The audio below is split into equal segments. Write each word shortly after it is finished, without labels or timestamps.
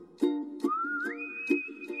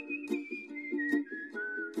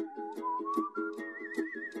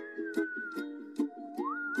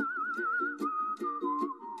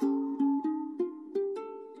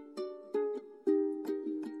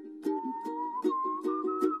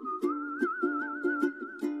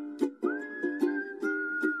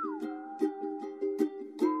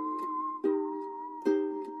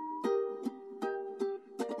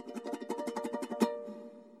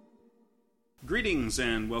Greetings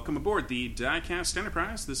and welcome aboard the Diecast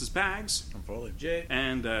Enterprise. This is Bags. I'm Foley. Jay.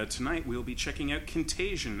 And tonight we'll be checking out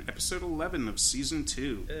Contagion, episode 11 of season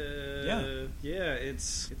 2. Yeah,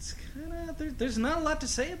 it's kind of there's not a lot to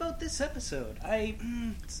say about this episode.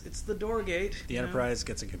 It's the door gate. The Enterprise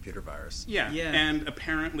gets a computer virus. Yeah, Yeah. And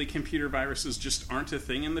apparently computer viruses just aren't a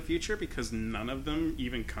thing in the future because none of them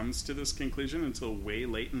even comes to this conclusion until way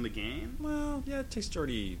late in the game. Well, yeah, it takes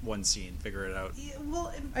Geordi one scene, figure it out. Yeah,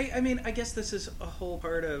 well, I guess this is a whole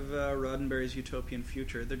part of Roddenberry's utopian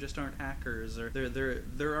future. There just aren't hackers, or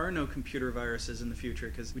there are no computer viruses in the future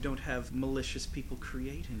because we don't have malicious people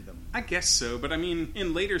creating them. I guess so, but I mean,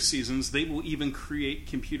 in later seasons, they will even create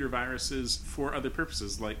computer viruses for other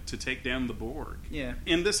purposes, like to take down the Borg. Yeah.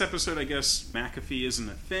 In this episode, I guess McAfee isn't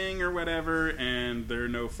a thing or whatever, and there are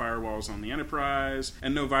no firewalls on the Enterprise,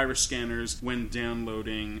 and no virus scanners when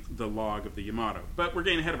downloading the log of the Yamato. But we're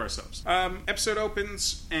getting ahead of ourselves. Episode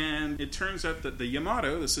opens, and it turns out that the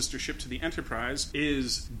Yamato, the sister ship to the Enterprise,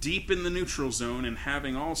 is deep in the neutral zone and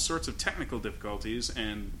having all sorts of technical difficulties,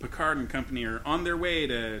 and Picard and company are on their way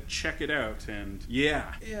to check it out, and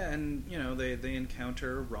yeah. Yeah, and they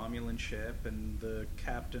encounter a Romulan ship, and the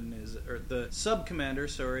sub commander,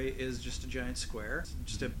 is just a giant square. It's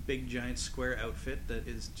just a big giant square outfit that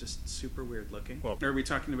is just super weird looking. Well, are we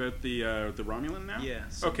talking about the Romulan now? Yeah.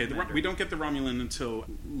 Okay, we don't get the Romulan until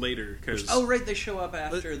later because Oh, right, they show up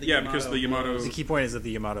after the Yamato. Because the Yamato. The key point is that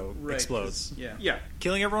the Yamato explodes. Yeah.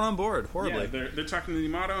 Killing everyone on board, horribly. Yeah, they're talking to the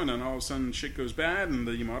Yamato, and then all of a sudden shit goes bad, and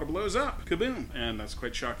the Yamato blows up. Kaboom! And that's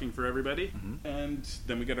quite shocking for everybody. Mm-hmm. And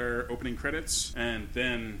then we get our opening credits, and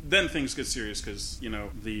then things get serious because the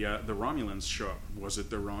Romulans show up. Was it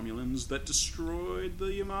the Romulans that destroyed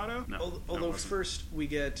the Yamato? No. Although first we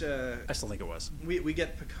get I still think it was. we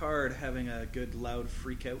get Picard having a good loud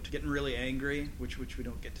freak out, getting really angry, which we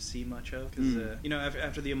don't get to see much of because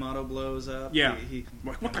after the Yamato blows up, he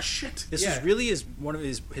like, what the shit? This was really one of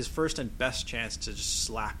his first and best chance to just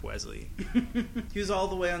slap Wesley. He was all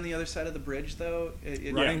the way on the other side of the bridge, though.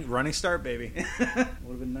 Running start, baby. Would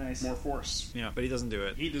have been nice. More force. Yeah, but he doesn't do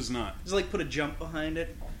it. He does not. Just put a jump behind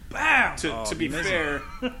it. Bam! To be fair,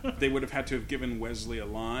 they would have had to have given Wesley a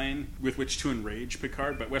line with which to enrage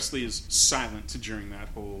Picard, but Wesley is silent during that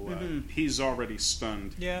whole... He's already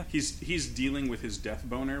stunned. Yeah. He's dealing with his death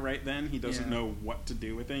boner right then. He doesn't know what to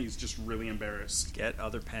do with it. He's just really embarrassed. Get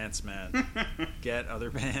other pants, man. Get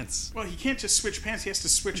other pants. Well, he can't just switch pants. He has to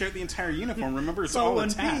switch out the entire uniform. Remember, it's all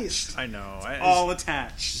attached. I know. All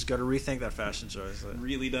attached. Just got to rethink that fashion choice. It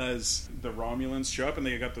really does. The Romulans show up, and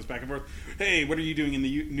they got this back and forth. Hey, what are you doing in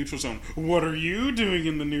the neutral zone? What are you doing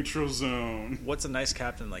in the neutral zone? What's a nice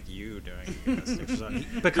captain like you doing in this neutral zone?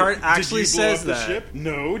 Picard actually says that. Ship?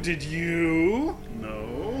 No, did you?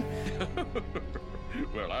 No.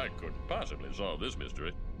 Well, I couldn't possibly solve this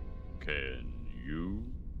mystery. Can you?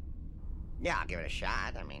 Yeah, I'll give it a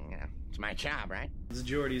shot. I mean, it's my job, right? It's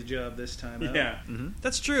Geordi's job this time out. Yeah. Mm-hmm.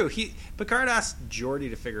 That's true. Picard asked Geordi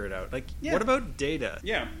to figure it out. What about Data?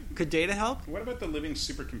 Yeah. Could Data help? What about the living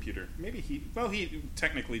supercomputer? Maybe he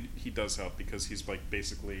technically does help because he's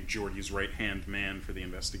basically Geordi's right-hand man for the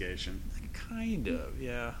investigation. Kind of,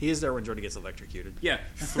 yeah. He is there when Geordi gets electrocuted. Yeah.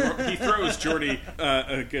 He throws Geordi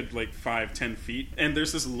a good 5-10 feet, and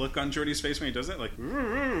there's this look on Geordi's face when he does it,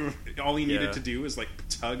 all he needed to do was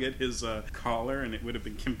tug at his collar, and it would have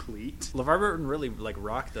been complete. LeVar Burton really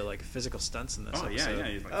rocked the physical stunts in this episode. Yeah.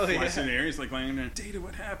 He's flies in the air. He's lying there. Data,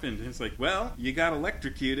 what happened? And it's well, you got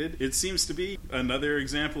electrocuted. It seems to be another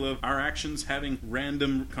example of our actions having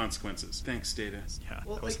random consequences. Thanks, Data. Yeah,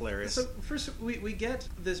 that was hilarious. So first, we get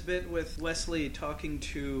this bit with Wesley talking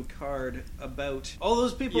to Picard about all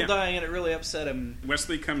those people dying, and it really upset him.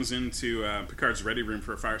 Wesley comes into Picard's ready room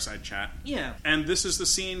for a fireside chat. Yeah. And this is the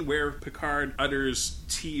scene where Picard utters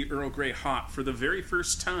tea Earl Grey hot for the very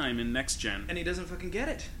first time in Next Gen. And he doesn't fucking get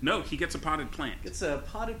it. No, he gets a potted plant. It's a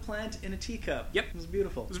potted plant in a teacup. Yep. It was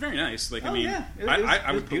beautiful. It was very nice.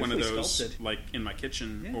 I would put one of those sculpted. in my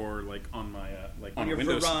kitchen or on my on your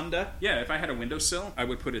windowsill. veranda. Yeah, if I had a windowsill, I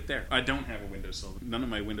would put it there. I don't have a windowsill. None of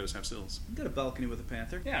my windows have sills. You got a balcony with a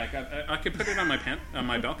panther. Yeah, I could put it on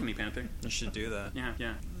my balcony panther. You should do that.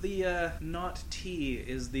 Yeah. The not tea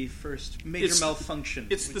is the first major malfunction.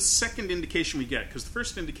 It's the second indication we get, because the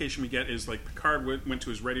first indication we get is Picard went to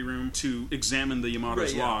his ready room to examine the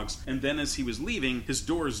Yamato's logs, and then as he was leaving, his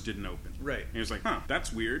doors didn't open. Right. And he was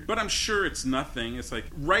that's weird. But I'm sure it's nothing. It's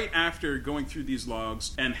right after going through these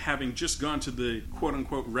logs and having just gone to the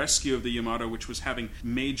quote-unquote rescue of the Yamato, which was having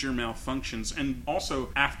major malfunctions, and also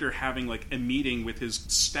after having a meeting with his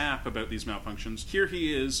staff about these malfunctions, here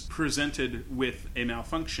he is presented with a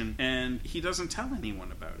malfunction malfunction, and he doesn't tell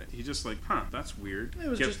anyone about it. He just like, that's weird. It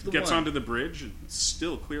was just the gets one. onto the bridge, and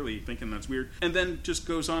still clearly thinking that's weird, and then just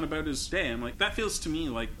goes on about his day. I'm like, that feels to me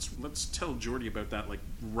like, let's tell Geordi about that, like,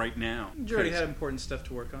 right now. Geordi had important stuff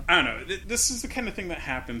to work on. I don't know. This is the kind of thing that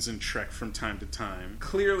happens in Trek from time to time.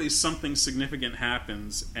 Clearly something significant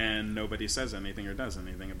happens, and nobody says anything or does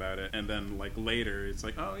anything about it, and then, like, later, it's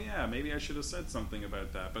like, oh yeah, maybe I should have said something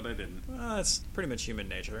about that, but I didn't. Well, that's pretty much human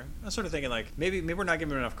nature. I'm sort of thinking, like, maybe we're not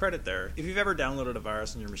giving enough credit there. If you've ever downloaded a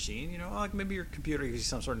virus on your machine, like maybe your computer gives you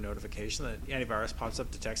some sort of notification that the antivirus pops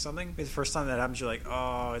up, detects something. Maybe the first time that happens, you're like,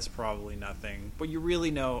 oh, it's probably nothing. But you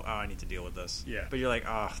really know, I need to deal with this. Yeah. But you're like,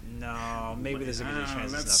 oh, no, maybe there's a good chance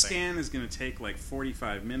it's that nothing. scan is going to take like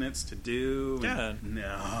 45 minutes to do. Yeah.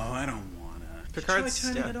 No, I don't want to. Picard's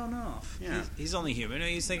Try turning it on off. Yeah. He's only human.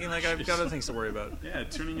 He's thinking, like, I've got other things to worry about. Yeah,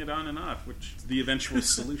 turning it on and off, which is the eventual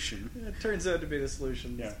solution. It turns out to be the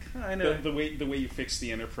solution. Yeah. I know. The way you fix the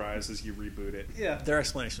Enterprise is you reboot it. Yeah. Their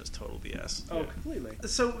explanation is total BS. Oh, completely.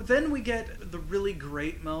 So then we get the really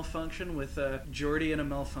great malfunction with Geordi and a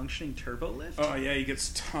malfunctioning turbo lift. Oh yeah, he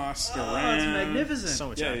gets tossed Oh, around. it's magnificent. So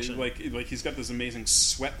much Yeah, action. like he's got this amazing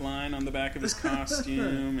sweat line on the back of his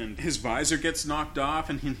costume, and his visor gets knocked off,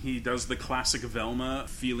 and he does the classic Velma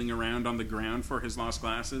feeling around on the ground for his lost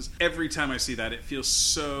glasses. Every time I see that, it feels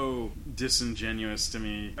so disingenuous to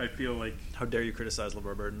me. I feel like, How dare you criticize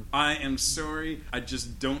LeVar Burton? I am sorry, I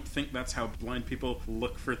just don't think that's how blind people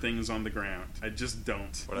look for things on the ground. I just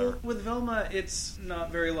don't. Whatever. Well, with Velma, it's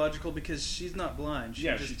not very logical because she's not blind. She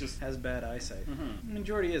just has bad eyesight. I mean,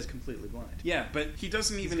 Geordi is completely blind. Yeah, but he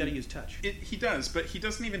doesn't He's even got to use touch. He does, but he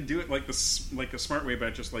doesn't even do it like a smart way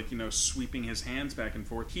about just like sweeping his hands back and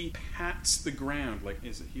forth. He pats the ground like,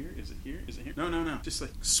 is it here? Is it here? Is it here? No. Just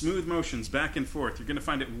like smooth motions back and forth. You're gonna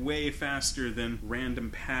find it way faster than random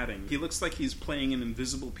patting. He looks like he's playing an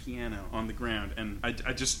invisible piano on the ground, and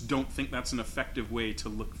I just don't think that's an effective way to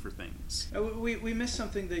look for things. We missed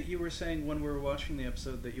something that you were saying when we were watching the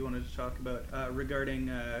episode that you wanted to talk about regarding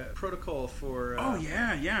protocol for. Oh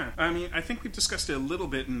yeah. I mean, I think we've discussed it a little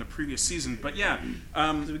bit in the previous season, but yeah,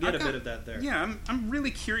 So we get a bit of that there. Yeah, I'm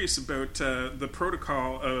really curious about the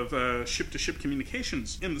protocol of ship-to-ship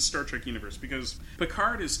communications in the Star Trek universe, because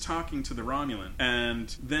Picard is talking to the Romulan,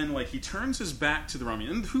 and then like he turns his back to the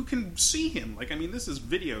Romulan, and who can see him? Like, I mean, this is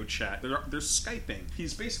video chat. They're Skyping.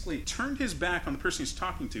 He's basically turned his back on the person he's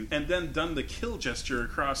talking to, and then done the kill gesture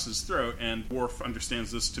across his throat, and Worf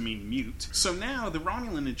understands this to mean mute. So now the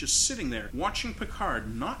Romulan is just sitting there, watching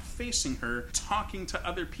Picard, not facing her, talking to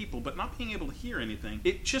other people, but not being able to hear anything.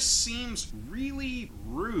 It just seems really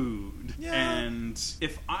rude. Yeah. And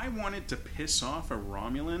if I wanted to piss off a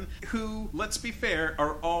Romulan, who, let's be fair,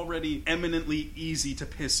 are already eminently easy to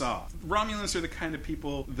piss off. Romulans are the kind of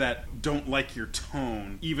people that don't like your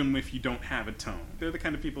tone, even if you don't have a tone. They're the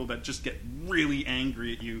kind of people that just get really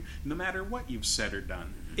angry at you, no matter what you've said or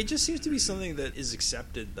done. It just seems to be something that is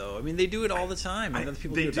accepted, though. I mean, they do it all the time, and other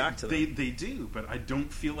people do it back to them. They do, but I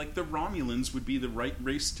don't feel like the Romulans would be the right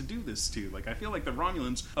race to do this to. Like, I feel like the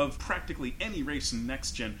Romulans of practically any race in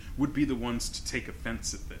Next Gen would be the ones to take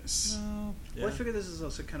offense at this. Yeah. Well, I figure this is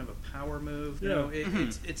also kind of a power move. You Yeah. know,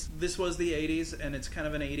 it's this was the '80s, and it's kind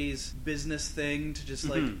of an '80s business thing to just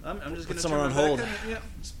like I'm just going to someone turn on my hold. back on it. Yeah,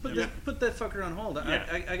 just Yeah. put that fucker on hold. Yeah.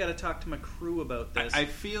 I got to talk to my crew about this. I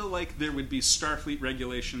feel like there would be Starfleet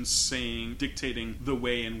regulations dictating the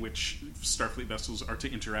way in which Starfleet vessels are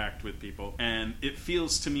to interact with people, and it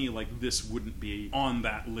feels to me like this wouldn't be on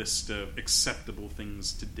that list of acceptable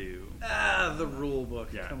things to do. The rule book.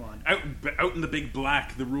 Yeah. Come on. Out in the big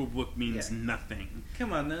black, the rule book means Yeah. nothing.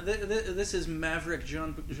 Come on. This is Maverick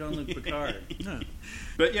Jean-Luc Picard.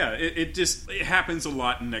 But yeah, it happens a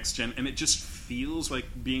lot in Next Gen, and it just feels like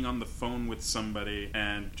being on the phone with somebody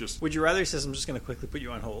and just. Would you rather he says, I'm just going to quickly put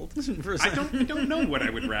you on hold? For a I second? don't know what I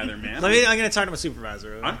would rather, man. I'm going to talk to my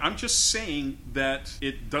supervisor. I'm just saying that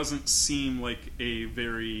it doesn't seem like a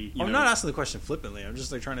very. I'm not asking the question flippantly. I'm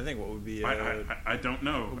just like trying to think what would be I don't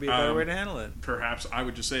know. would be a better way to handle it. Perhaps I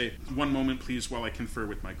would just say, one moment, please, while I confer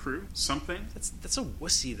with my crew. Something. That's a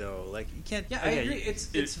wussy though. Like you can't. Yeah, I agree.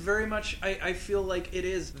 It's very much. I feel like it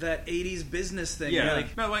is that '80s business thing. Yeah.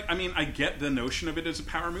 Like, No, like, I mean, I get the notion of it as a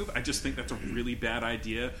power move. I just think that's a really bad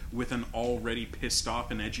idea with an already pissed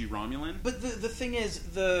off and edgy Romulan. but the thing is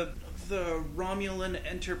the the Romulan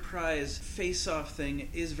Enterprise face-off thing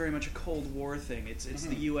is very much a Cold War thing. It's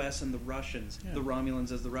the U.S. and the Russians, the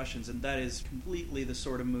Romulans as the Russians, and that is completely the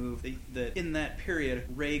sort of move that in that period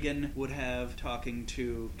Reagan would have talking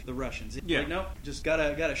to the Russians. Yeah. Like, no, just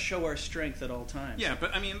gotta show our strength at all times. Yeah,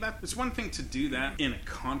 but I mean, it's one thing to do that in a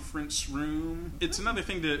conference room. It's another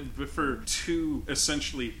thing for two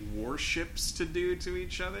essentially warships to do to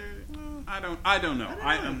each other. I don't know.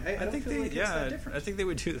 I don't think feel they, like it's yeah, that different. I think they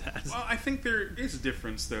would do that. Well, I think there is a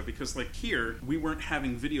difference, though, because, like, here, we weren't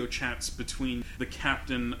having video chats between the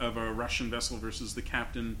captain of a Russian vessel versus the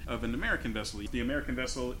captain of an American vessel. The American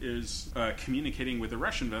vessel is communicating with a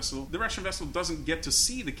Russian vessel. The Russian vessel doesn't get to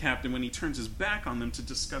see the captain when he turns his back on them to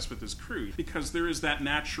discuss with his crew, because there is that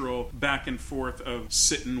natural back and forth of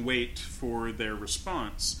sit and wait for their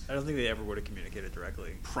response. I don't think they ever would have communicated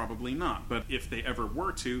directly. Probably not, but if they ever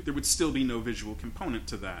were to, there would still be no visual component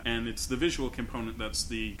to that. And it's the visual component that's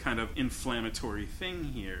the kind of inflammatory thing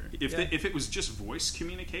here. If it was just voice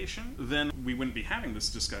communication, then we wouldn't be having this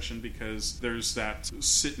discussion, because there's that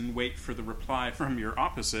sit and wait for the reply from your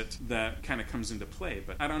opposite that kind of comes into play.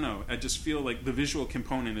 But I don't know. I just feel like the visual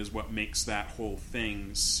component is what makes that whole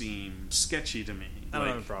thing seem sketchy to me. I don't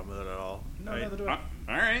have a problem with it at all. No, neither do I.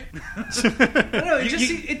 All right. No,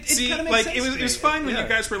 it kind of makes sense. It was fine when Yeah. you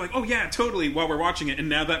guys were like, "Oh yeah, totally," while we're watching it, and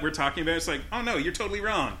now that we're talking about it, it's like, "Oh no, you're totally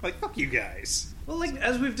wrong." Like, fuck you guys. Well, like,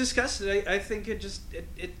 as we've discussed it, I think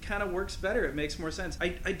it kind of works better. It makes more sense. I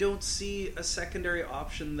don't see a secondary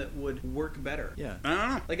option that would work better. Yeah. I don't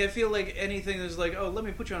know. Like, I feel like anything that's like, oh, let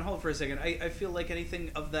me put you on hold for a second. I feel like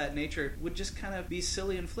anything of that nature would just kind of be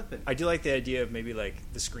silly and flippant. I do like the idea of maybe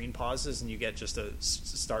like the screen pauses and you get just a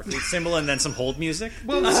Starfleet symbol and then some hold music.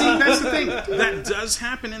 Well, see, that's the thing. That does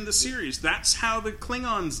happen in the series. That's how the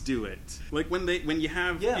Klingons do it. Like when you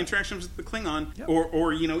have interactions with the Klingon,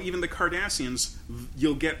 or even the Cardassians,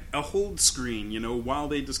 you'll get a hold screen, while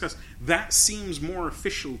they discuss. That seems more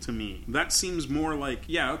official to me. That seems more like,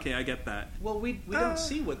 yeah, okay, I get that. Well, we don't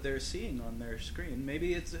see what they're seeing on their screen.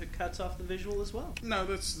 Maybe it cuts off the visual as well. No,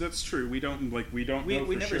 that's true. We don't know we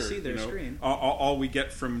for never sure, see their screen. All we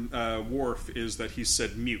get from Worf is that he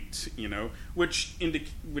said mute, which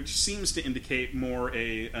seems to indicate more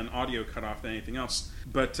an audio cutoff than anything else.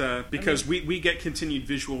 But because we get continued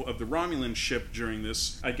visual of the Romulan ship during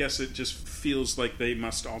this, I guess it just feels like they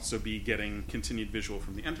must also be getting continued visual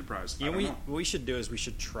from the Enterprise. What we should do is we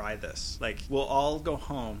should try this. Like, we'll all go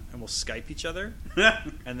home and we'll Skype each other,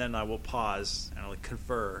 and then we'll pause and I'll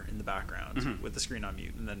confer in the background with the screen on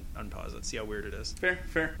mute, and then unpause it. See how weird it is.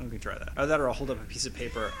 Fair. We can try that. Or that, or I'll hold up a piece of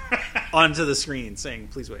paper onto the screen saying,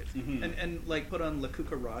 "Please wait." And like put on La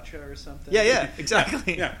Cucaracha or something. Yeah,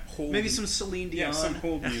 exactly. Yeah, Maybe some Celine Dion. Yeah, some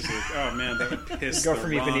hold music. Oh man, that would piss Go the for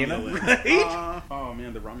Ipanema. Romulans. Right? Oh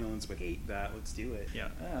man, the Romulans would hate that. Let's do it. Yeah.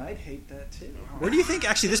 I'd hate that too. Where do you think?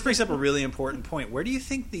 Actually, this brings up a really important point. Where do you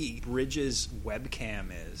think the bridge's webcam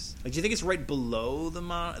is? Like, do you think it's right below the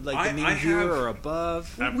main viewer or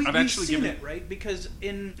above? We've actually seen given it, right? Because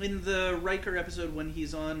in the Riker episode when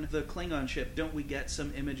he's on the Klingon ship, don't we get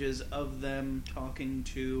some images of them talking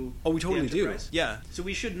to Oh, we totally the do. Enterprise? Yeah. So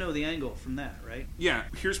we should know the angle from that, right? Yeah,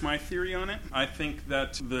 here's my theory on it. I think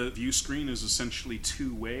that the view screen is essentially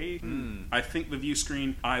two-way. I think the view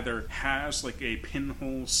screen either has like a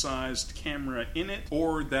pinhole-sized camera in it,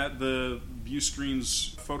 or that the view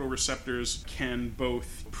screen's photoreceptors can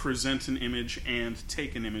both present an image and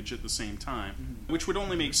take an image at the same time, which would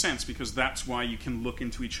only make sense because that's why you can look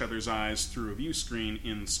into each other's eyes through a view screen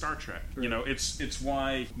in Star Trek. Right. It's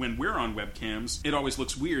why when we're on webcams, it always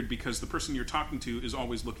looks weird because the person you're talking to is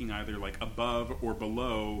always looking either like above or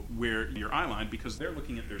below where your eye line, because they're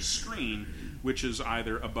looking at their screen, which is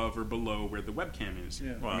either above or below where the webcam is.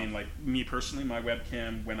 Yeah. Wow. I mean, like me personally, my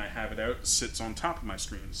webcam, when I have it out, sits on top of my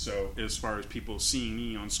screen. So as far as people seeing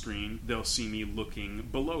me on screen, they'll see me looking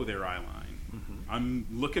below their eye line. I'm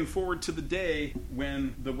looking forward to the day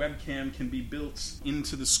when the webcam can be built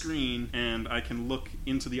into the screen and I can look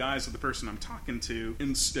into the eyes of the person I'm talking to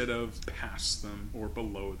instead of past them or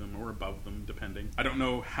below them or above them, depending. I don't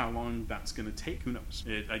know how long that's going to take. Who knows?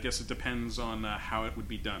 I guess it depends on how it would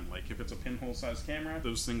be done. Like, if it's a pinhole-sized camera,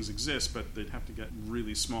 those things exist, but they'd have to get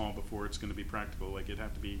really small before it's going to be practical. Like, it'd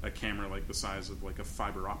have to be a camera like the size of like a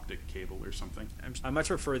fiber optic cable or something. I much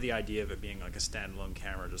prefer the idea of it being like a standalone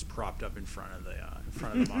camera just propped up in front of the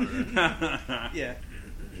monitor. Yeah.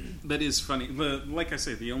 That is funny. Like I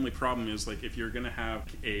say, the only problem is like if you're going to have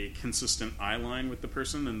a consistent eye line with the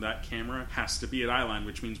person, then that camera has to be at eye line,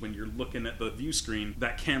 which means when you're looking at the view screen,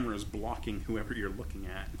 that camera is blocking whoever you're looking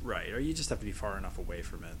at. Right, or you just have to be far enough away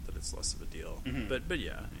from it that it's less of a deal. Mm-hmm. But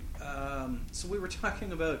yeah. So we were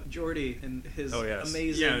talking about Geordie and his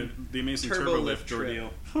amazing, Yeah, the amazing turbo lift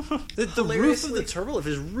ordeal. The roof of the turbo lift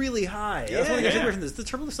is really high. That's one thing I should mention this. The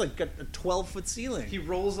turbo lift's like got a 12-foot ceiling. He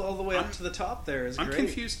rolls all the way up to the top there. It's I'm great.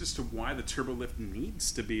 confused as to why the turbo lift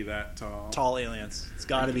needs to be that tall. Tall aliens. It's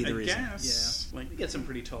got to be the I reason. guess. Yeah. Like, We get some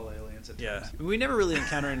pretty tall aliens at Yeah, times. we never really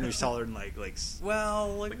encounter anyone who's taller than like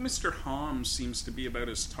Mr. Hom seems to be about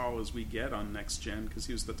as tall as we get on Next Gen because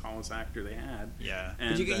he was the tallest actor they had. yeah.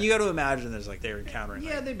 And, But you got to imagine there's like they're encountering.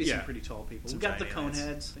 Yeah, like, they'd be Yeah. some pretty tall people. Some We've got the giant cone aliens.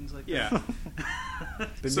 heads, things like Yeah.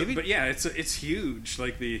 that. but Yeah, it's huge.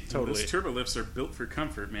 Like Totally. those turbo lifts are built for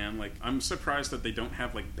comfort, man. Like I'm surprised that they don't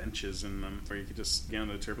have like benches in them where you could just get on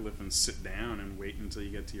the turbo lift and sit down and wait until you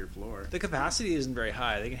get to your floor. the capacity isn't very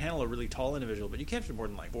high. They can handle a really tall individual, but you can't fit more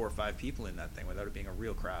than like 4 or 5 people in that thing without it being a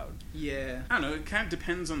real crowd. Yeah. I don't know. It kind of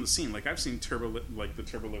depends on the scene. Like I've seen the turbo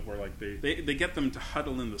lift where like they get them to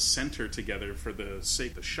huddle in the center together for the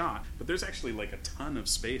sake of the shot, but there's actually like a ton of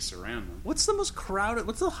space around them. What's the most crowded?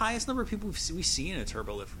 What's the highest number of people we see in a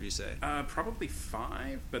turbo lift? Would you say? Probably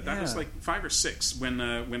 5, but that was Yeah. like 5 or 6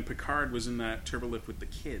 when Picard was in that turbo lift with the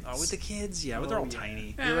kids. Oh, with the kids, yeah, but they're all yeah.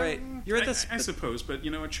 tiny. You're right. You're right. I suppose, but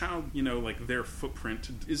a child, like their footprint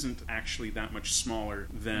isn't actually that much smaller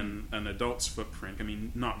than an adult's footprint. I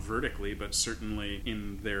mean, not vertically, but certainly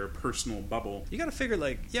in their personal bubble. you got to figure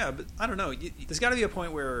but I don't know. There's got to be a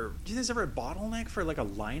point where do you think there's ever a bottleneck for like a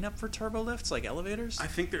lineup for turbo lifts, like elevators? I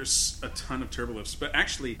think there's a ton of turbo lifts, but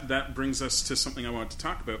actually that brings us to something I wanted to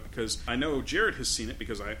talk about because I know Jared has seen it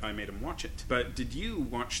because I made him watch it. But did you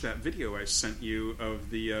watch that video I sent you of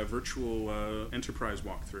the virtual Enterprise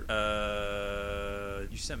walkthrough?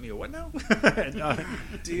 You sent me a what now?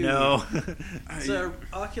 Dude. No. It's a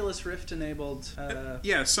Oculus Rift enabled.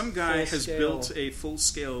 Yeah, some guy has full-scale- built a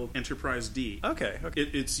full-scale Enterprise D. Okay.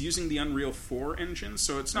 It's using the Unreal 4 engine,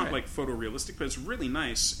 so it's not Right. like photorealistic, but it's really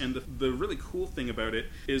nice. And the really cool thing about it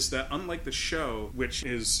is that unlike the show, which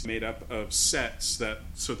is made up of sets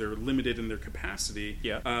so they're limited in their capacity,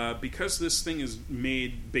 because this thing is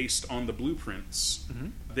made based on the blueprints,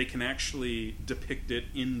 they can actually depict it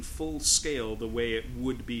in full scale the way it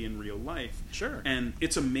would be in real life. Sure. And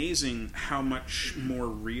it's amazing how much more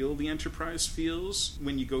real the Enterprise feels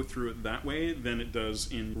when you go through it that way than it does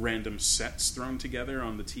in random sets thrown together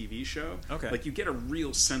on the TV show. Okay. Like, you get a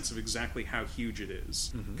real sense of exactly how huge it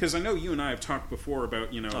is. Because I know you and I have talked before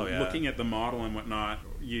about, looking at the model and whatnot.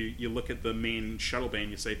 You look at the main shuttle bay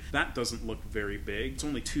and you say, that doesn't look very big. It's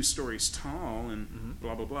only 2 stories tall and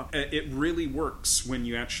blah, blah, blah. It really works when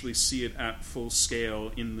you actually see it at full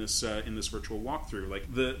scale in this virtual walkthrough.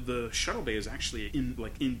 Like, the shuttle bay is actually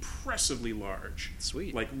impressively large.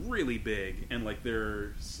 Sweet. Like, really big. And, like,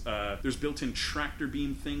 there's built-in tractor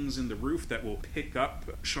beam things in the roof that will pick up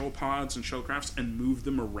shuttle pods and shuttlecrafts and move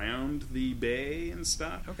them around the bay and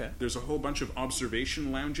stuff. Okay. There's a whole bunch of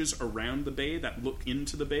observation lounges around the bay that look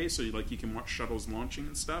into the bay, so you can watch shuttles launching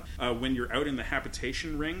and stuff. When you're out in the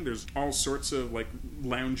habitation ring, there's all sorts of like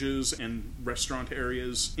lounges and restaurant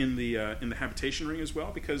areas in the habitation ring as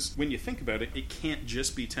well. Because when you think about it, it can't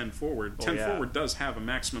just be 10 Forward. 10 Forward does have a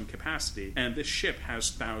maximum capacity, and this ship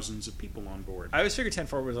has thousands of people on board. I always figured 10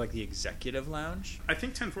 Forward was like the executive lounge. I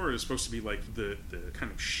think 10 Forward is supposed to be like the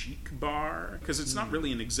kind of chic bar, because it's not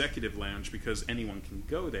really an executive lounge because anyone can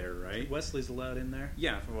go there, right? Wesley's allowed in there.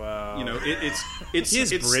 Yeah. Wow. It's He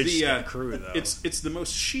has it's bridged the that crew, though. It's the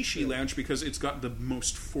most shishi lounge because it's got the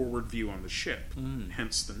most forward view on the ship,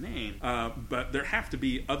 hence the name. But there have to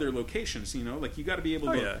be other locations. Like you got to be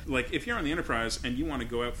able to like if you're on the Enterprise and you want to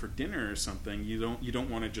go out for dinner or something, you don't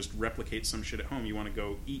want to just replicate some shit at home. You want to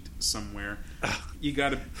go eat somewhere. You got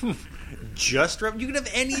to you can have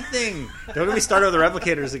anything. Don't get me started with the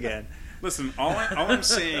replicators again. listen. All I'm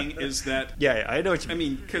saying is that. Yeah, I know what you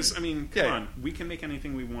mean. Come on, we can make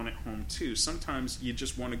anything we want at home too. Sometimes you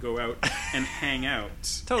just want to go out and hang out.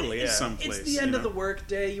 Totally, yeah. Someplace. It's the end of the work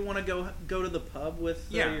day. You want to go to the pub with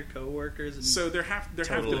Yeah. your coworkers. And So there have to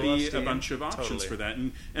Totally. be a bunch of options Totally. for that,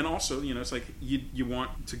 and also it's like you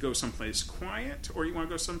want to go someplace quiet or you want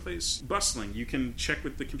to go someplace bustling. You can check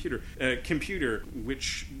with the computer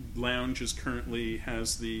which lounge currently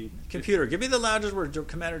has the Computer, give me the lounges where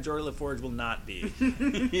Commander Geordi LaForge LaForge will not be.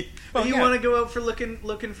 Well, you yeah. want to go out for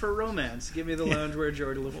looking for romance? Give me the lounge where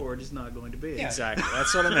Geordie LaForge is not going to be. Yeah. Exactly.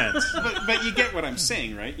 That's what I meant. But you get what I'm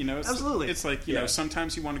saying, right? You know, it's, Absolutely. It's like, you know, Yeah.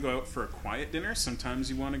 sometimes you want to go out for a quiet dinner. Sometimes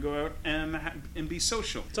you want to go out and be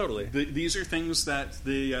social. Totally. These are things that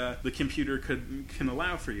the computer can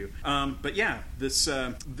allow for you. But yeah, this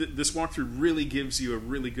walkthrough really gives you a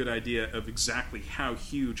really good idea of exactly how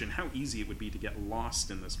huge and how easy it would be to get lost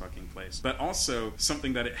in this fucking place. But also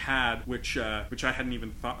something that it had, which I hadn't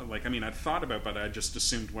even thought. Like, I mean, I'd thought about, but I just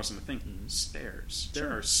assumed wasn't a thing. Stairs.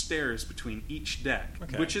 There are stairs between each deck,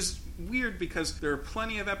 Okay. which is weird because there are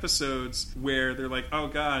plenty of episodes where they're like, oh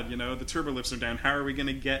god, you know, the turbo lifts are down, how are we going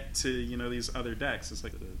to get to, you know, these other decks? It's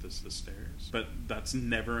like, there's the stairs, but that's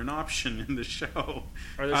never an option in the show.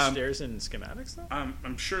 Are there stairs in schematics, though?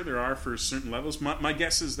 I'm sure there are for certain levels. My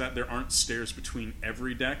guess is that there aren't stairs between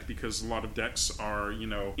every deck because a lot of decks are, you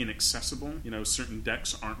know, inaccessible. You know, certain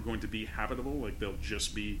decks aren't going to be habitable, like they'll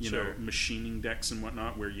just be, you know, Sure. machining decks and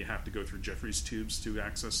whatnot where you have to go through Jeffrey's tubes to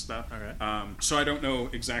access stuff. Okay. So I don't know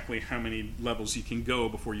exactly how many levels you can go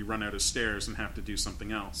before you run out of stairs and have to do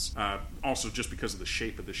something else. Also, just because of the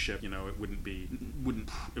shape of the ship, you know, it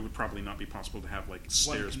would probably not be possible to have like One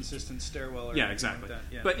stairs. consistent stairwell. Or Yeah, anything exactly. Like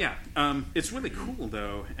that. Yeah. But yeah, it's really cool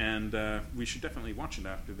though, and we should definitely watch it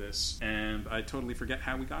after this. And I totally forget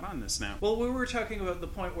how we got on this now. Well, we were talking about the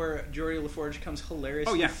point where Geordie LaForge comes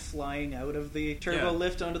hilariously Oh, yeah. flying out of the turbo Yeah.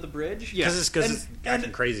 lift onto the bridge. Yeah. Because it's And- acting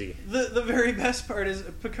and- crazy. The very best part is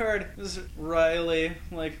Picard is Riley,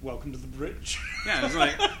 like, welcome to the bridge. Yeah, it's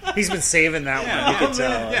like He's been saving that Yeah, one. yeah. You can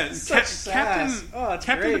tell. yeah, Such sass. Oh, it's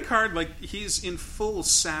Captain great. Picard, like he's in full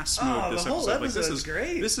sass mode. Oh, This the whole episode, like this episode's is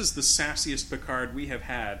great. This is the sassiest Picard we have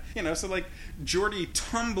had. You know, so like Geordie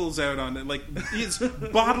tumbles out on it, like he's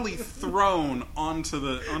bodily thrown onto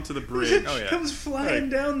the bridge. Oh, yeah. Comes flying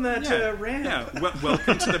down that ramp. Yeah,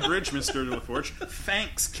 welcome to the bridge, Mr. LaForge.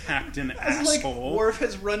 Thanks, Captain As like Asshole. Worf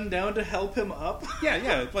has run down to help him up.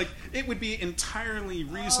 Yeah, like it would be entirely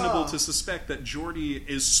reasonable to suspect that Geordie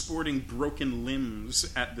is sporting broken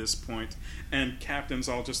limbs at this point, and Captain's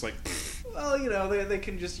all just like Well, you know, they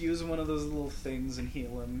can just use one of those little things and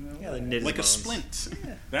heal him. Yeah, they knit his like a bones. splint.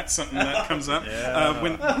 That's something that comes up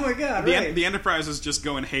when Oh my god, the, right. the Enterprise is just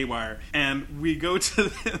going haywire, and we go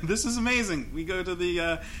to this is amazing. We go to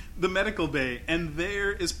the medical bay, and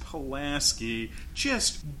there is Pulaski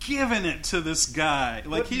just giving it to this guy.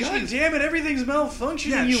 Like God damn it, everything's malfunctioning,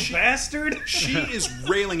 Yeah, you she- bastard! she is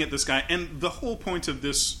railing at this guy, and the whole point of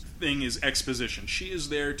this thing is exposition. She is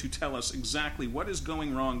there to tell us exactly what is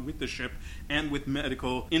going wrong with the ship and with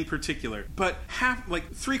medical in particular. But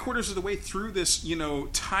three-quarters of the way through this, you know,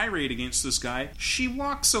 tirade against this guy, she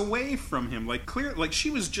walks away from him. Like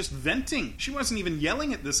she was just venting. She wasn't even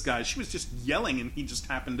yelling at this guy. She was just yelling, and he just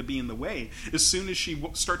happened to be in the way. As soon as she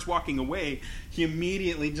starts walking away, he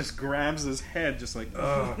immediately just grabs his head, just like,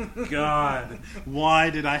 oh God,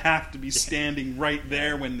 why did I have to be standing right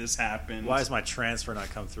there when this happened? Why has my transfer not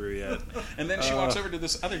come through yet? And then she walks over to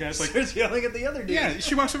this other guy. It's like, Starts yelling at the other dude. yeah,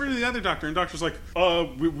 she walks over to the other doctor, and the doctor's like,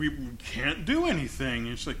 we can't do anything.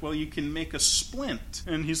 And she's like, well, you can make a splint.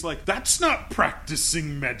 And he's like, that's not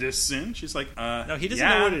practicing medicine. She's like, No, he doesn't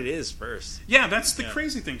yeah. know what it is first. Yeah, that's the Yeah.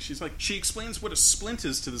 crazy thing. She's like, she explains what a splint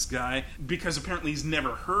is to this guy because apparently he's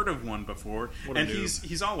never heard of one before, What a and noob.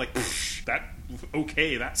 he's all like,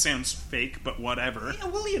 that sounds fake, but whatever. Yeah,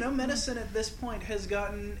 well, you know, medicine at this point has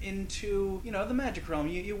gotten into, you know, the magic realm.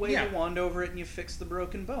 You wave Yeah. a wand over it and you fix the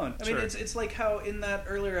broken bone. I mean, Sure. it's like how in that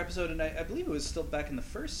earlier episode, and I believe it was still back in the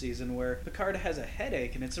first season, where Picard has a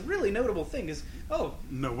headache, and it's a really notable thing, because,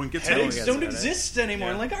 No one gets headaches gets don't a headache. exist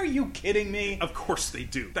anymore. Yeah. Like, are you kidding me? Of course they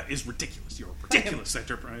do. That is ridiculous. You're a ridiculous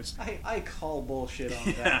Enterprise. I call bullshit on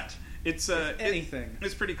Yeah. that. It's anything.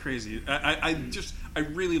 It's pretty crazy. I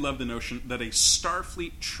really love the notion that a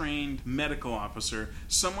Starfleet trained medical officer,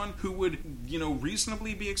 someone who would, you know,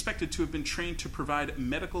 reasonably be expected to have been trained to provide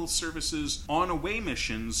medical services on away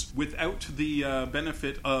missions without the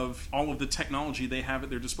benefit of all of the technology they have at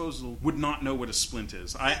their disposal, would not know what a splint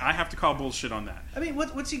is. I have to call bullshit on that. I mean,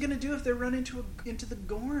 what's he going to do if they run into the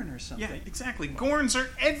Gorn or something? Yeah, exactly. Gorns are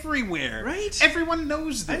everywhere. Right? Everyone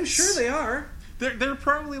knows this. I'm sure they are. They're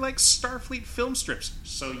probably like Starfleet film strips.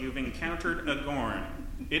 So you've encountered a Gorn.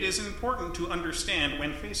 It is important to understand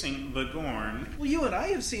when facing the Gorn. Well, you and I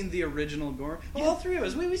have seen the original Gorn. Well, all three of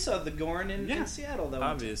us. We saw the Gorn in Seattle, though.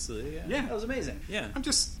 Obviously, yeah. Yeah. That was amazing. Yeah. I'm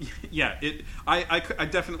just, yeah. I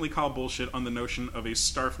definitely call bullshit on the notion of a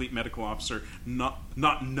Starfleet medical officer not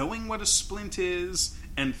knowing what a splint is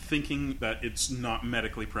and thinking that it's not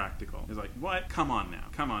medically practical. It's like, what? Come on now.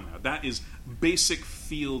 That is basic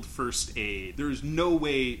field first aid. There's no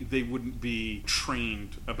way they wouldn't be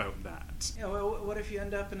trained about that. Yeah, well, what if you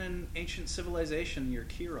end up in an ancient civilization, you're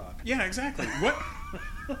Kirok? Yeah, exactly.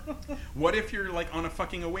 What if you're like on a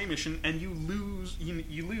fucking away mission and you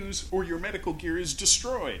lose or your medical gear is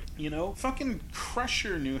destroyed? You know, fucking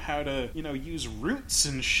Crusher knew how to, use roots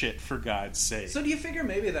and shit, for God's sake. So do you figure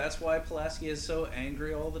maybe that's why Pulaski is so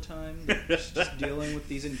angry all the time? just dealing with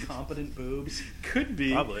these incompetent boobs? Could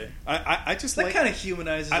be. Probably. I just That like kind of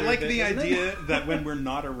humanizes I her a like bit, the doesn't it? idea that when we're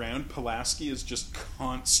not around, Pulaski is just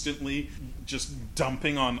constantly just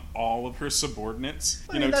dumping on all of her subordinates.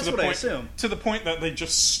 I mean, that's what I assume. To the point that they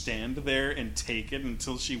just stand there and take it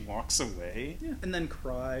until she walks away. Yeah. And then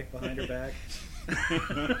cry behind her back.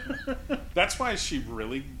 That's why she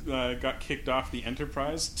really got kicked off the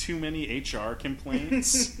Enterprise. Too many HR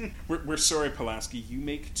complaints. We're sorry, Pulaski. You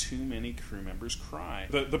make too many crew members cry.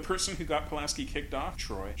 The person who got Pulaski kicked off,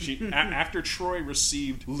 Troy. After Troy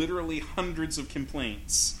received literally hundreds of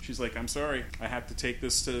complaints, she's like, "I'm sorry. I have to take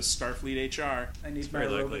this to Starfleet HR." I need my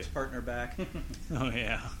very likely. aerobics partner back. Oh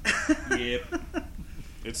yeah. Yep.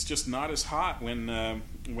 It's just not as hot when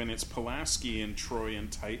it's Pulaski and Troy in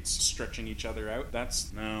tights stretching each other out.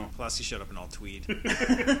 That's no. Pulaski showed up in all tweed.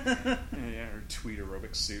 Yeah, or tweed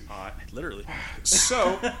aerobic suit. Hot. Literally.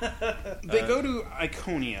 So they go to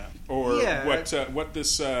Iconia, or Yeah. what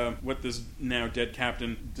this now dead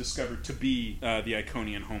captain discovered to be the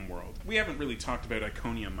Iconian homeworld. We haven't really talked about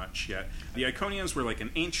Iconia much yet. The Iconians were like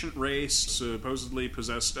an ancient race, supposedly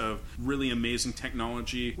possessed of really amazing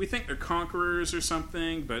technology. We think they're conquerors or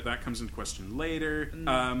something, but that comes into question later.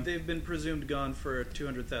 They've been presumed gone for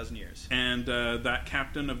 200,000 years. And that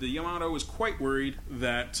captain of the Yamato was quite worried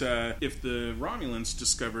that if the Romulans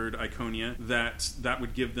discovered Iconia, that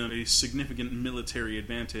would give them a significant military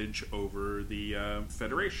advantage over the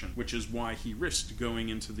Federation, which is why he risked going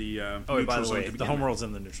into the Oh, neutral by the zone way, to the begin homeworld's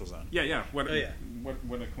in the neutral zone. with. Yeah. Oh,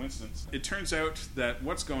 What a coincidence. It turns out that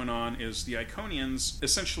what's going on is the Iconians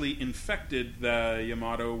essentially infected the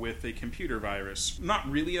Yamato with a computer virus. Not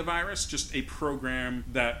really a virus, just a program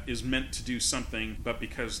that is meant to do something, but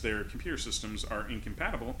because their computer systems are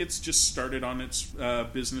incompatible, it's just started on its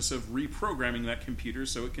business of reprogramming that computer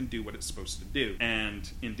so it can do what it's supposed to do. And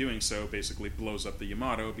in doing so, basically blows up the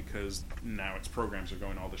Yamato because now its programs are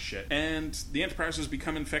going all to shit. And the Enterprise has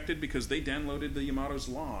become infected because they downloaded the Yamato's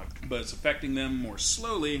log. But it's affecting them more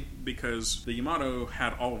slowly because the Yamato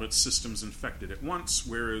had all of its systems infected at once,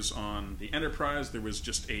 whereas on the Enterprise there was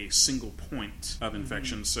just a single point of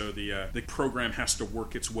infection, so the program has to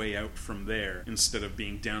work its way out from there instead of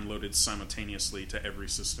being downloaded simultaneously to every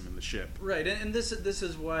system in the ship. Right, and this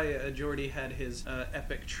is why Geordi had his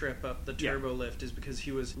epic trip up the turbo lift, is because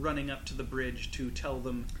he was running up to the bridge to tell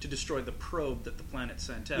them to destroy the probe that the planet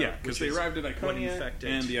sent out. Yeah, because they arrived at Iconia,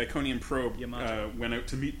 and the Iconian probe went out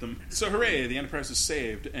to meet them. So hooray, the Enterprise is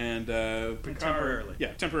saved, and Picard... Temporarily.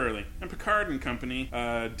 Yeah, temporarily. And Picard and company,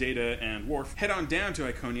 Data and Worf, head on down to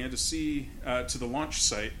Iconia to see, to the launch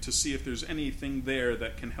site, to see if there's anything there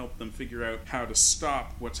that can help them figure out how to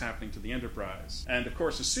stop what's happening to the Enterprise. And of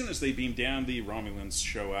course, as soon as they beam down, the Romulans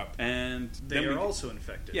show up, and They are also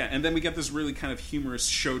infected. Yeah, and then we get this really kind of humorous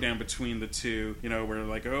showdown between the two, where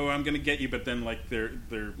like, oh, I'm gonna get you, but then like they're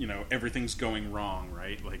everything's going wrong,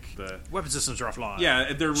 right? Like the Weapon systems are offline.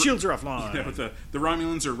 yeah, their Shields are offline. the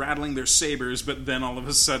Romulans are rattling their sabers, but then all of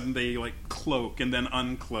a sudden they like cloak and then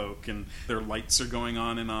uncloak, and their lights are going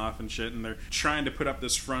on and off and shit, and they're trying to put up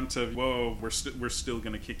this front of, whoa, we're still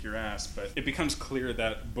gonna kick your ass, but it becomes clear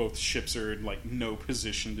that both ships are in like no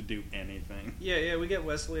position to do anything. Yeah, we get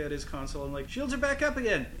Wesley at his console and like, shields are back up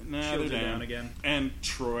again. Nah, Shields they're are down again. And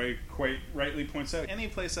Troy quite rightly points out, any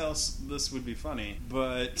place else this would be funny,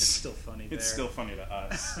 but It's still funny there. it's still funny to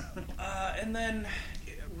us. And then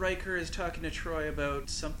Riker is talking to Troy about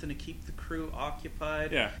something to keep the crew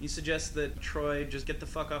occupied. Yeah. He suggests that Troy just get the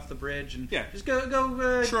fuck off the bridge and Yeah. just go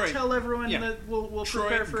Troy, tell everyone yeah. that we'll Troy,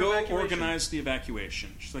 prepare for go evacuation. organize the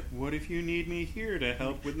evacuation. She's like, what if you need me here to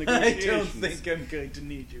help with I negotiations? don't think I'm going to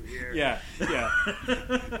need you here. Yeah.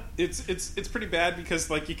 It's pretty bad because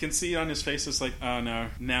like you can see on his face, it's like, oh no,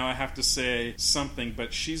 now I have to say something,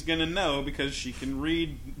 but she's gonna know because she can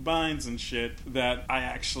read minds and shit that I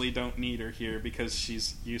actually don't need her here because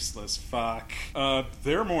she's useless. Fuck.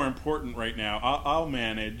 They're more important right now. I'll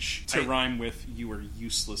manage to rhyme with "you are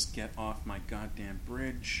useless. Get off my goddamn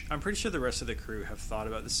bridge." I'm pretty sure the rest of the crew have thought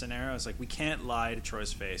about this scenario. It's like, we can't lie to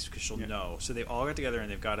Troy's face because she'll know. So they all got together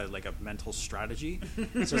and they've got a mental strategy.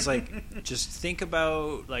 So it's like, just think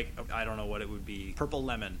about, like, I don't know what it would be. Purple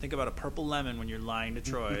lemon. Think about a purple lemon when you're lying to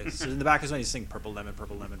Troy. So in the back of his mind, you just think purple lemon,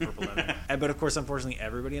 purple lemon, purple lemon. But of course, unfortunately,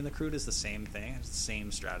 everybody in the crew does the same thing. Has the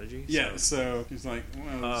same strategy. Yeah, so she's like,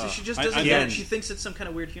 well... So she just doesn't get it. She thinks it's some kind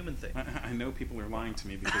of weird human thing. I know people are lying to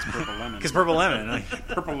me because purple lemon. Because purple lemon.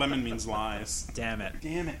 Purple lemon means lies. Damn it.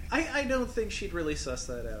 I don't think she'd really suss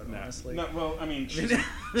that out, honestly. No, well, I mean,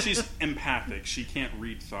 she's empathic. She can't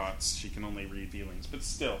read thoughts. She can only read feelings. But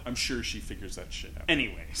still, I'm sure she figures that shit out.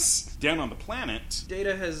 Anyways, down on the planet...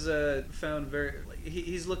 Data has found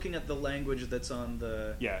he's looking at the language that's on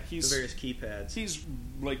the various keypads.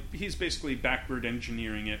 He's basically backward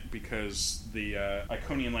engineering it because the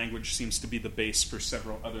Iconian language seems to be the base for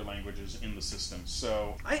several other languages in the system.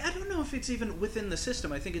 So I don't know if it's even within the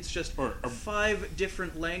system. I think it's just 5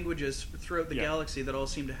 different languages throughout the galaxy that all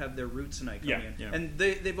seem to have their roots in Iconian. Yeah. And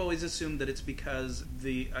they've always assumed that it's because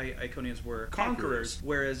the Iconians were conquerors,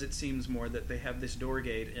 whereas it seems more that they have this door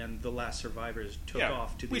gate and the last survivors took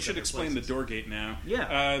off to these we should other explain places. the door gate now.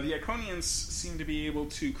 Yeah. The Iconians seem to be able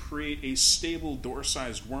to create a stable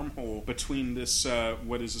door-sized wormhole between this,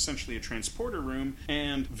 what is essentially a transporter room,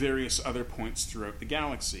 and various other points throughout the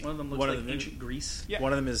galaxy. One of them looks like ancient Greece. Yeah.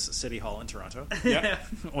 One of them is City Hall in Toronto. Yeah.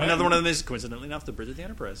 Another one of them is, coincidentally enough, the Bridge of the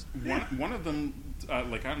Enterprise. One of them,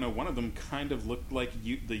 one of them kind of looked like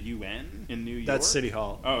the UN in New York. That's City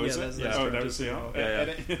Hall. Oh, is it? That was City Hall?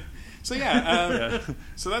 So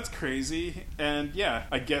so that's crazy, and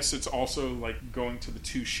I guess it's also like going to the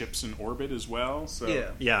 2 ships in orbit as well. So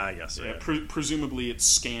I guess. Yeah, presumably it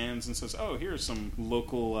scans and says, "Oh, here are some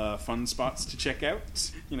local fun spots to check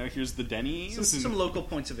out. Here's the Denny's, some local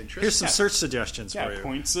points of interest. Here's some search suggestions for you.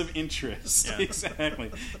 Points of interest, exactly.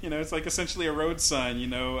 It's like essentially a road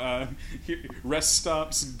sign. Rest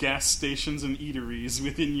stops, gas stations, and eateries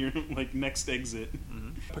within your next exit." Mm-hmm.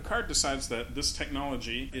 Picard decides that this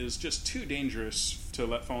technology is just too dangerous to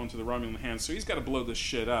let fall into the Romulan hands, so he's got to blow this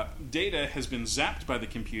shit up. Data has been zapped by the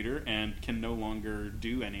computer and can no longer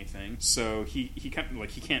do anything, so he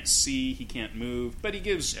can't see, he can't move, but he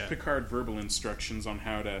gives Picard verbal instructions on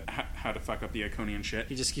how to fuck up the Iconian shit.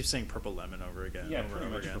 He just keeps saying purple lemon over again. Yeah, pretty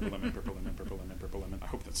much. Purple lemon, purple lemon, purple lemon, purple lemon. I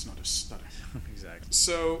hope that's not a stutter. Exactly.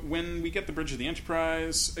 So when we get the Bridge of the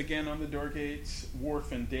Enterprise again on the door gate,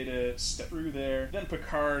 Worf and Data step through there. Then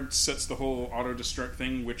Picard sets the whole auto-destruct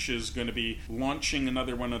thing, which is going to be launching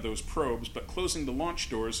another one of those probes, but closing the launch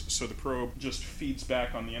doors so the probe just feeds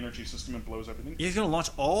back on the energy system and blows everything. He's going to launch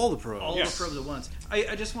all the probes. All the probes at once.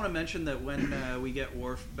 I just want to mention that when we get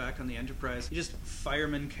Worf back on the Enterprise, he just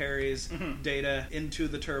fireman carries Data into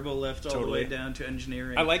the turbo lift all the way down to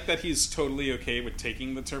engineering. I like that he's totally okay with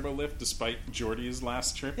taking the turbo lift despite Geordi's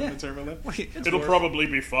last trip in the turbo lift. It'll probably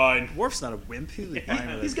be fine. Worf's not a wimp. He'll be fine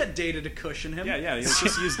with it. He's got Data to cushion him. Yeah, he'll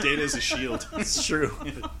just use Data as a shield. It's true.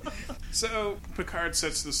 So Picard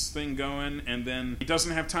sets this thing going, and then he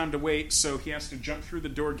doesn't have time to wait, so he has to jump through the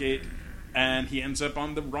door gate, and he ends up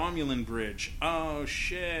on the Romulan bridge. Oh,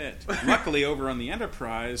 shit. Luckily, over on the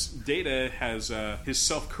Enterprise, Data has his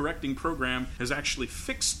self-correcting program has actually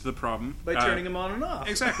fixed the problem. By turning him on and off.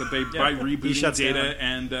 Exactly, by rebooting Data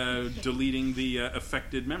and deleting the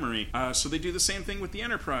affected memory. So they do the same thing with the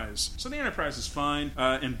Enterprise. So the Enterprise is fine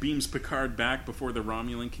and beams Picard back before the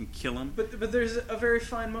Romulan can kill him. But there's a very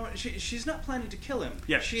fine moment. She's not planning to kill him.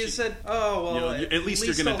 Yeah, she has said, "Oh well, at least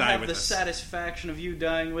you're going to die have with the us. Satisfaction of you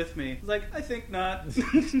dying with me." Like, I think not.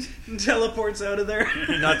 Teleports out of there.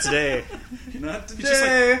 Not today. Not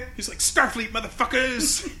today. He's like Starfleet,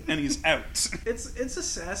 motherfuckers, and he's out. It's a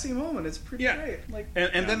sassy moment. It's pretty great. Like,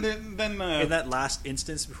 and then in that last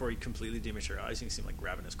instance before he completely dematerialized, he seemed like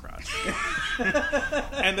grabbing his crotch.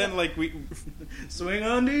 And then we swing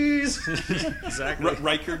on these. Exactly.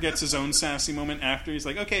 Riker gets his own sassy moment after. He's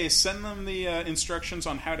like, okay, send them the instructions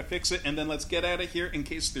on how to fix it, and then let's get out of here in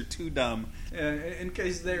case they're too dumb. In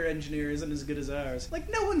case their engineer isn't as good as ours. Like,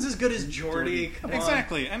 no one's as good as Geordi. Come on.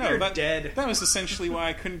 Exactly. I know. They're dead. That was essentially why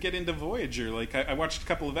I couldn't get into Voyager. Like, I watched a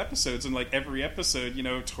couple of episodes, and every episode,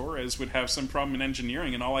 Torres would have some problem in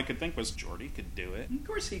engineering, and all I could think was, Geordi could do it. Of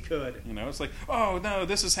course he could. It's like, oh, no,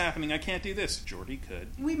 this is happening. I can't do this. Geordi could.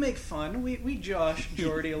 We make fun. We josh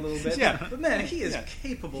Geordi a little bit. But man, he is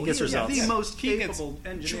capable. He gets results. The most capable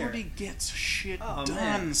engineer. Geordi gets shit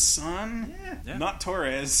done, son. Yeah. Not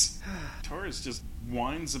Torres. Torres just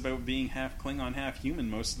whines about being half Klingon, half human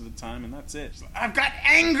most of the time, and that's it. She's like, I've got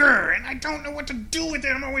anger, and I don't know what to do with it.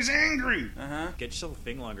 I'm always angry. Get yourself a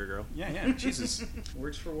thing longer, girl. Yeah, Jesus.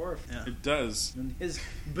 Works for Worf. Yeah. It does. In his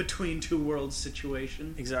between two worlds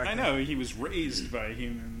situation. Exactly. I know, he was raised by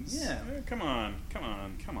humans. Yeah. Come on,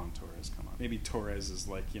 Torres, come on. Maybe Torres is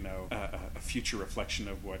like, a future reflection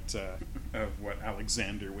of what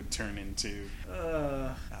Alexander would turn into.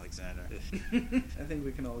 Alexander. I think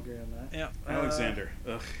we can all agree on that. Yeah. Alexander.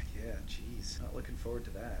 Ugh. Yeah, jeez. Not looking forward to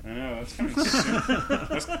that. I know, that's coming soon.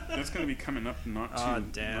 That's going to be coming up not too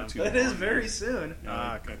damn. not too That long. is very soon.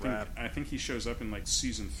 Crap. I think he shows up in like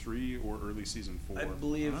season 3 or early season 4. I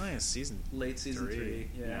believe Oh, yeah, season. late season 3.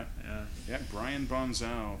 Yeah. Yeah. Brian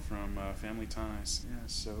Bonzal from Family Ties. Yeah,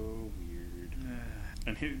 so weird.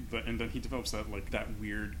 And then he develops that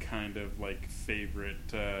weird kind of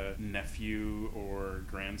favorite nephew or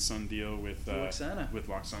grandson deal with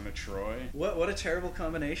Loxana Troy. What a terrible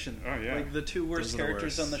combination. Oh, yeah. Like the two worst Those are the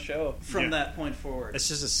characters worst. on the show from that point forward. It's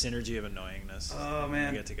just a synergy of annoyingness. Oh,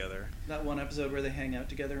 man. They get together. That one episode where they hang out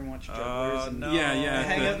together and watch Jugglers. And no. Yeah. They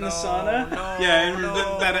hang out in the sauna. Yeah,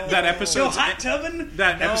 and that episode. Go hot tubbing.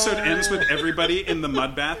 That episode ends with everybody in the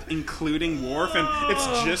mud bath, including Worf, and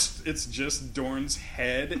it's just Dorn's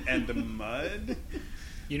head and mud.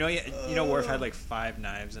 You know, Worf had 5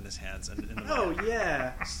 knives in his hands, and in the Oh,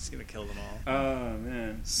 yeah. It's gonna kill them all. Oh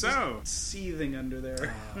man. So Seething under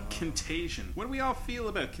there. Contagion. What do we all feel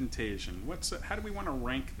about Contagion? How do we want to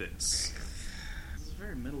rank this? This is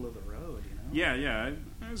very middle of the road, you know? Yeah.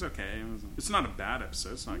 It was okay. It's not a bad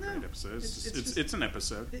episode. It's not a No, great episode. it's just- It's an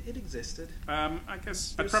episode. It existed. I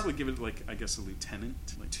guess I'd probably give it a lieutenant,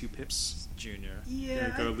 2 pips. Junior.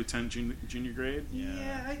 Yeah. Go lieutenant junior grade.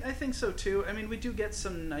 Yeah, I think so too. I mean, we do get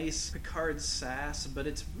some nice Picard sass, but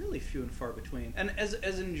it's really few and far between. And as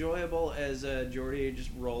enjoyable as Geordi just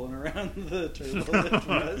rolling around the turbo lift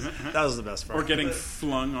was, That was the best part. Or getting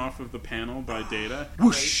flung off of the panel by Data.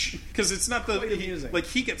 Whoosh! Because it's not Quite amusing.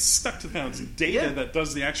 he gets stuck to the panel. It's Data Yeah. that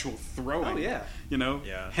does the actual throwing. Oh, yeah.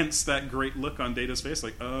 Yeah. Hence that great look on Data's face,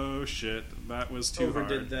 like, oh shit, that was too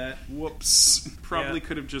overdid hard. that. Whoops. Probably Yeah.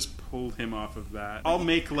 could have just pulled him off of that. I'll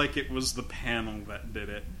make like it was the panel that did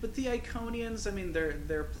it. But the Iconians, I mean,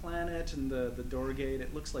 their planet and the door gate,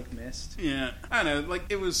 it looks like mist. Yeah. I don't know,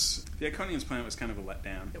 the Iconians planet was kind of a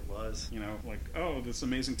letdown. It was. This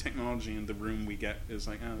amazing technology in the room we get is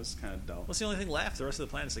like, oh, this is kind of dull. What's the only thing left? The rest of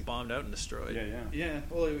the planet's bombed out and destroyed. Yeah. Yeah,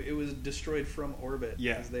 well, it was destroyed from orbit.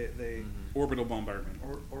 Yeah. 'Cause they Orbital bombardment.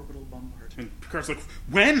 orbital bombard. And Picard's like,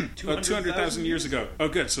 when? 200,000 years ago. Oh,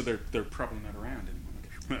 good. So they're probably not around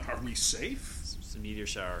anymore. Are we safe? It's a meteor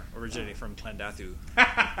shower originating from Klandathu.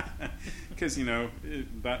 Because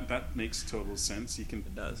that makes total sense. You can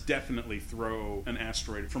It does. definitely throw an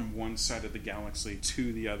asteroid from one side of the galaxy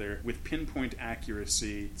to the other with pinpoint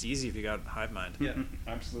accuracy. It's easy if you got hive mind. Yeah.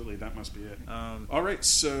 Absolutely, that must be it. Um, All right,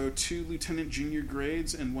 so 2 lieutenant junior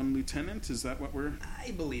grades and 1 lieutenant. Is that what we're?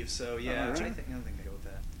 I believe so. Yeah, All right. I think I go with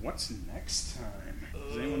that. What's next time?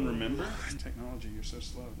 Does anyone remember? Technology, you're so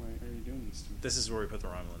slow. Why are you doing this to me? This is where we put the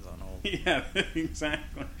Romulans on hold. Yeah,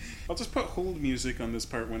 exactly. I'll just put hold music on this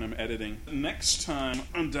part when I'm editing. Next time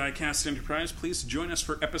on Diecast Enterprise, please join us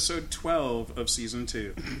for episode 12 of season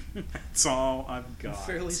 2. That's all I've I'm got.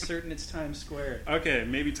 fairly certain it's Times Squared. Okay,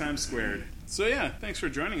 maybe Times Squared. So yeah, thanks for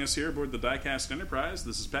joining us here aboard the Diecast Enterprise.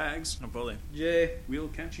 This is Bags. No bully. Jay. We'll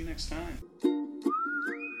catch you next time.